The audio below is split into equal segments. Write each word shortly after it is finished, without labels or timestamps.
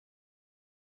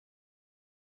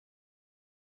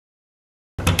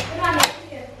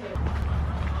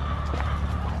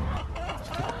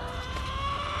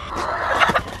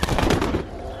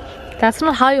That's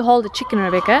not how you hold a chicken,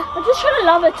 Rebecca. I'm just trying to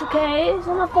love it, okay? It's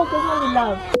not my fault, it's not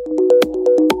love.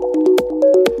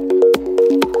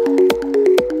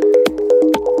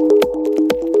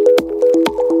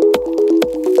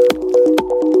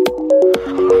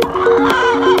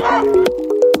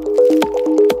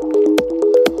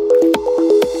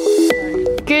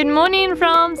 Good morning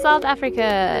from South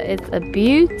Africa. It's a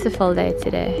beautiful day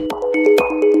today.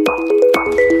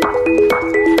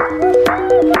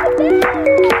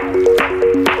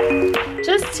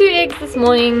 Just 2 eggs this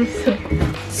morning.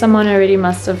 Someone already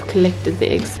must have collected the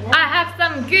eggs. I have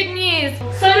some good news.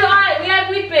 So do I. We have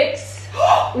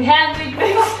Weet-Bix. We have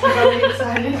Weet-Bix. I'm really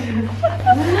excited.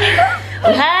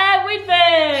 We have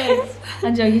Weet-Bix.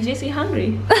 And Joe, you just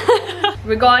hungry.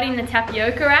 Regarding the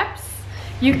tapioca wraps,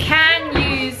 you can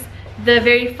use the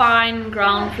very fine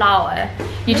ground flour.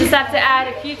 You just have to add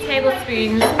a few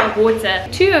tablespoons of water.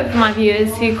 2 of my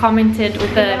viewers who commented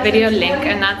with the video link,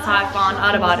 and that's how I found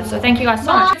out about it. So thank you guys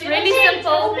so much. It's really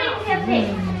simple.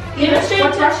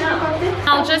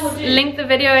 I'll just link the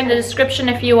video in the description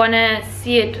if you want to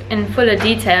see it in fuller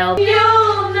detail.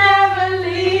 You'll never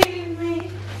leave me.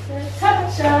 The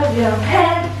touch of your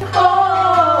hand.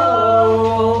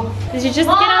 Oh. Did you just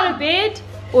get out of bed,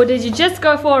 or did you just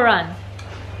go for a run?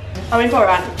 I went for a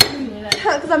run.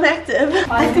 Because I'm active.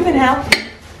 Active and healthy.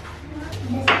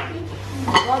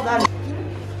 Well done.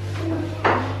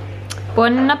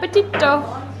 Buon appetito.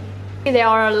 There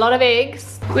are a lot of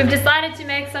eggs. We've decided to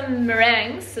make some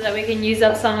meringues so that we can use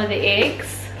up some of the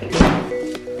eggs.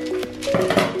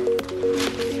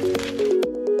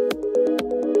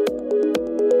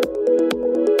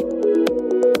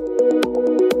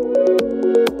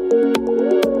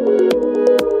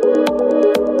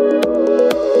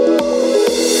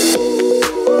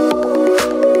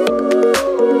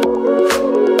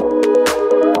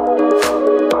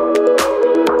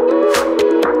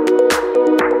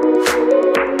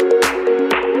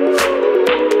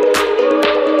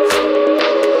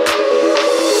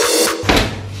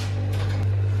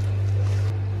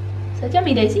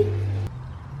 Yummy, Daisy.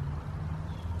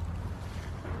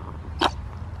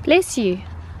 Bless you.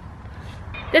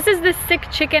 This is the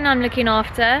sick chicken I'm looking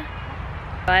after.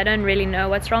 I don't really know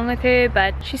what's wrong with her,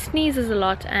 but she sneezes a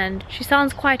lot and she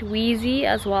sounds quite wheezy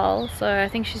as well. So I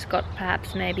think she's got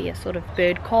perhaps maybe a sort of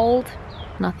bird cold.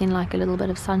 Nothing like a little bit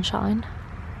of sunshine.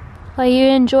 Are you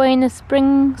enjoying the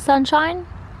spring sunshine?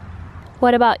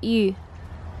 What about you?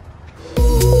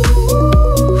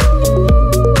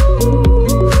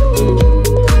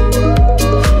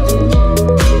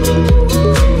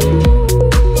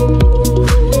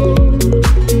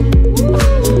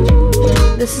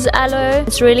 This is aloe.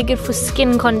 It's really good for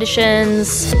skin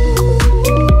conditions.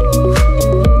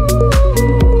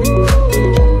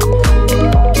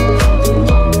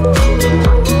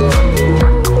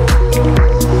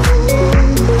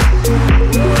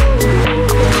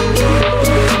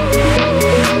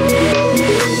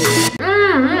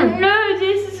 No,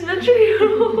 this is literally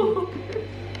wrong.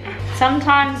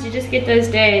 Sometimes you just get those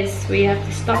days where you have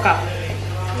to stock up.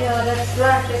 Yeah, that's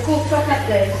right. They're called stock up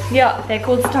days. Yeah, they're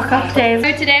called stock up days.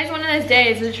 So today's one of those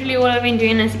days. Literally all I've been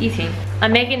doing is eating.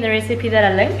 I'm making the recipe that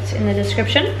I linked in the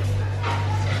description.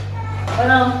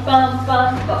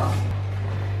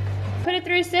 Put it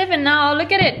through 7 now.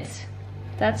 Look at it.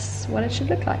 That's what it should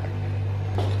look like.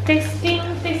 Testing,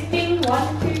 testing.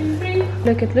 1, 2, 3.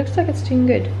 Look, it looks like it's doing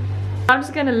good. I'm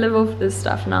just gonna live off this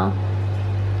stuff now.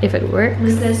 If it works.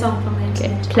 This is their song from the Okay,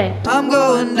 internet. play. I'm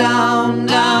going down,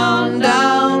 down,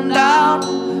 down,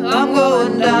 down. I'm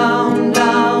going down,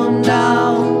 down,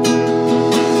 down.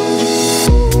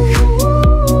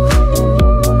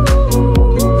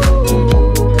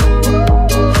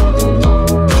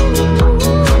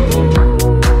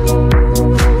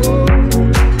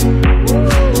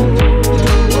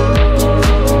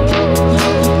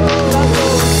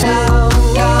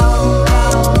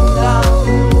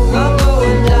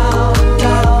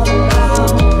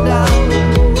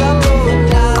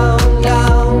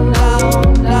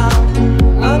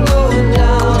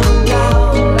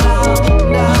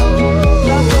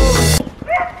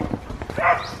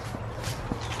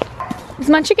 Is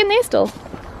my chicken there still?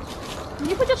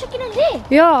 You put your chicken in there.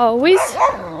 Yeah, where's...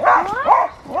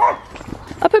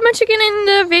 I put my chicken in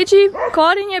the veggie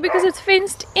garden here because it's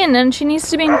fenced in and she needs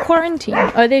to be in quarantine.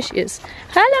 Oh, there she is.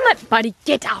 Hello, my buddy.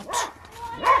 Get out.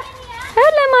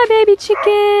 Hello, my baby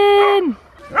chicken.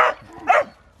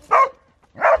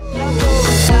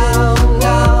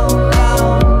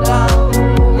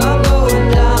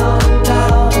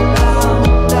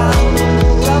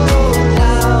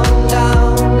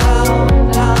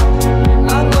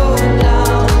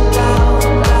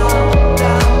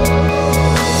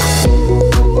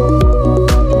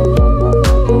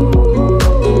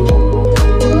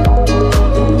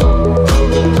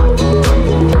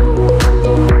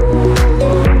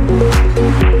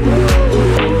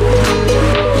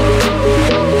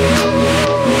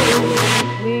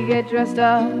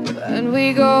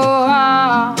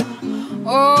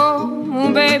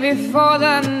 before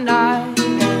the night.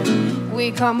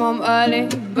 We come home early,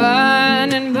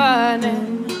 burning,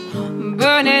 burning,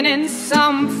 burning in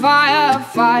some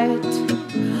firefight.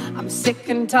 I'm sick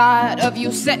and tired of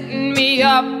you setting me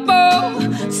up,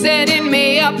 oh, setting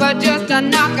me up, but just a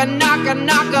knocking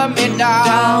me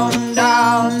down,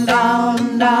 down,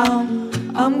 down, down.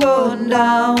 I'm going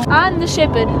down. I'm the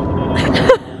shepherd.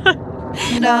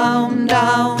 Down,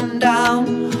 down,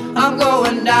 down. I'm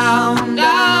going down,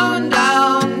 down,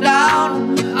 down,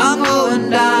 down. I'm going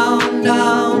down,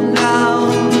 down,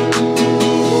 down.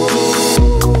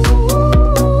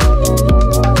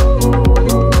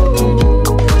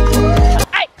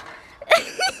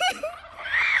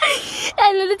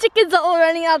 And the chickens are all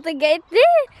running out the gate there.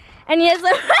 And here's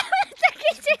the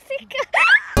Jessica.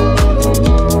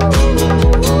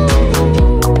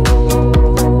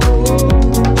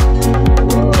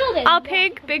 Our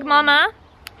pig, Big Mama,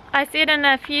 I said in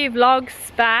a few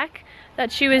vlogs back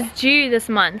that she was due this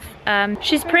month.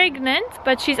 She's pregnant,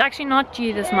 but she's actually not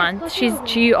due this month. She's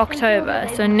due October,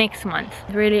 so next month.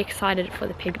 Really excited for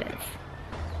the piglets.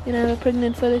 You know, a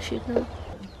pregnant photo shoot now.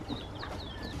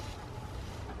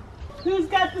 Who's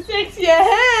got the sexier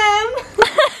ham?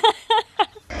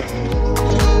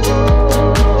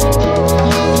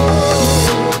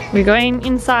 We're going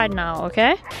inside now,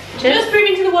 okay? Just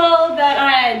proving to the world that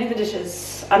I do the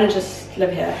dishes. I don't just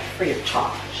live here free of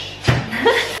charge.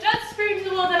 Just proving to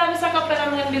the world that I'm a suck up and I'm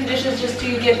gonna do the dishes just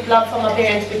to get love from my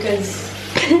parents because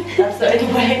that's the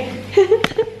only way.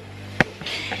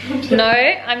 No,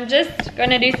 I'm just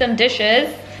gonna do some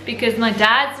dishes because my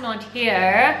dad's not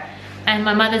here and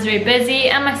my mother's very busy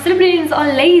and my siblings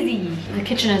are lazy. The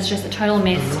kitchen is just a total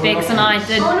mess. Bex and I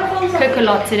did cook a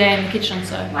lot today in the kitchen,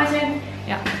 so. My turn.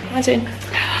 Yeah, my turn.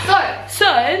 So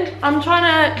I'm trying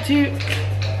to do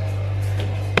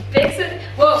fix it.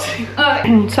 Whoa.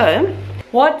 So,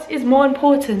 what is more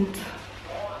important?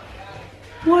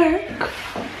 Work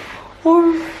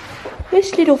or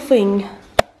this little thing?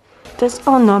 This.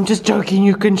 Oh no, I'm just joking.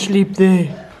 You can sleep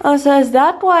there. Oh, so is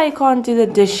that why I can't do the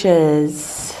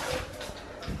dishes?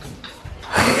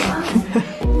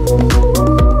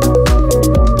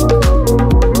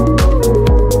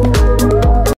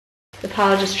 The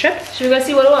power just tripped. Should we go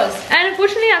see what it was? And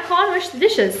unfortunately I can't wash the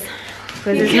dishes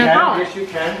because there's no power. Yes you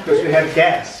can, because we have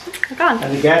gas. I can't.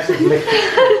 And the gas is electric.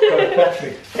 It's got a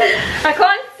battery. I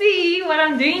can't see what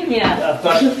I'm doing here. I've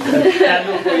got a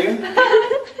candle for you.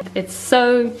 It's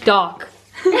so dark.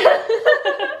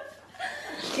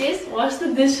 Jess, wash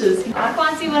the dishes. I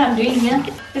can't see what I'm doing here.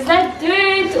 Is that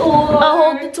dirt or... I'll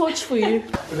hold the torch for you.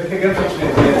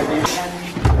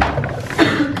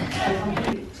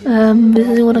 This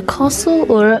is what a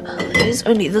castle or is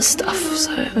only this stuff,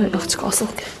 so oh, it's castle.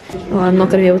 Okay. Oh, I'm not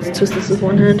gonna be able to twist this with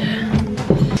one hand.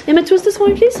 Emma, twist this for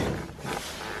me, please.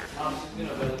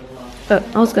 Oh,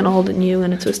 I was gonna hold it and you were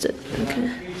gonna twist it. Okay.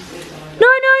 No,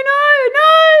 no, no,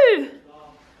 no!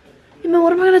 Emma,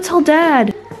 what am I gonna tell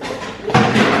Dad?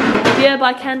 Beer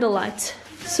by candlelight.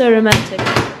 So romantic.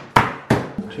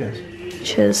 Cheers.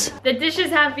 Cheers. The dishes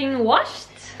have been washed.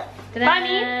 By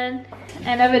me.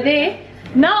 And over there.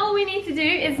 Now all we need to do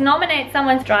is nominate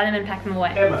someone to dry them and pack them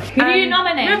away. Emma. Who do you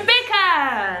nominate?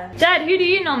 Rebecca! Dad, who do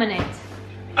you nominate?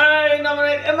 I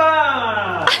nominate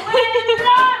Emma!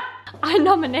 I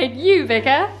nominate you,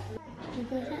 Becca.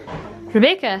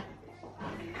 Rebecca.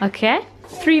 Okay.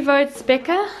 3 votes,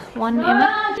 Becca. 1,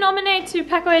 Emma. Nominate to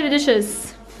pack away the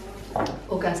dishes.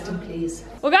 Augustine, please.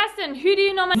 Augustine, who do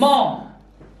you nominate? Mom!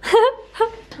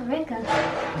 Rebecca.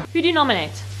 Who do you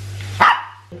nominate?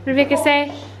 Rebecca,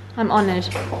 say, I'm honored.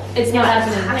 It's not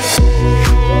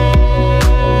happening.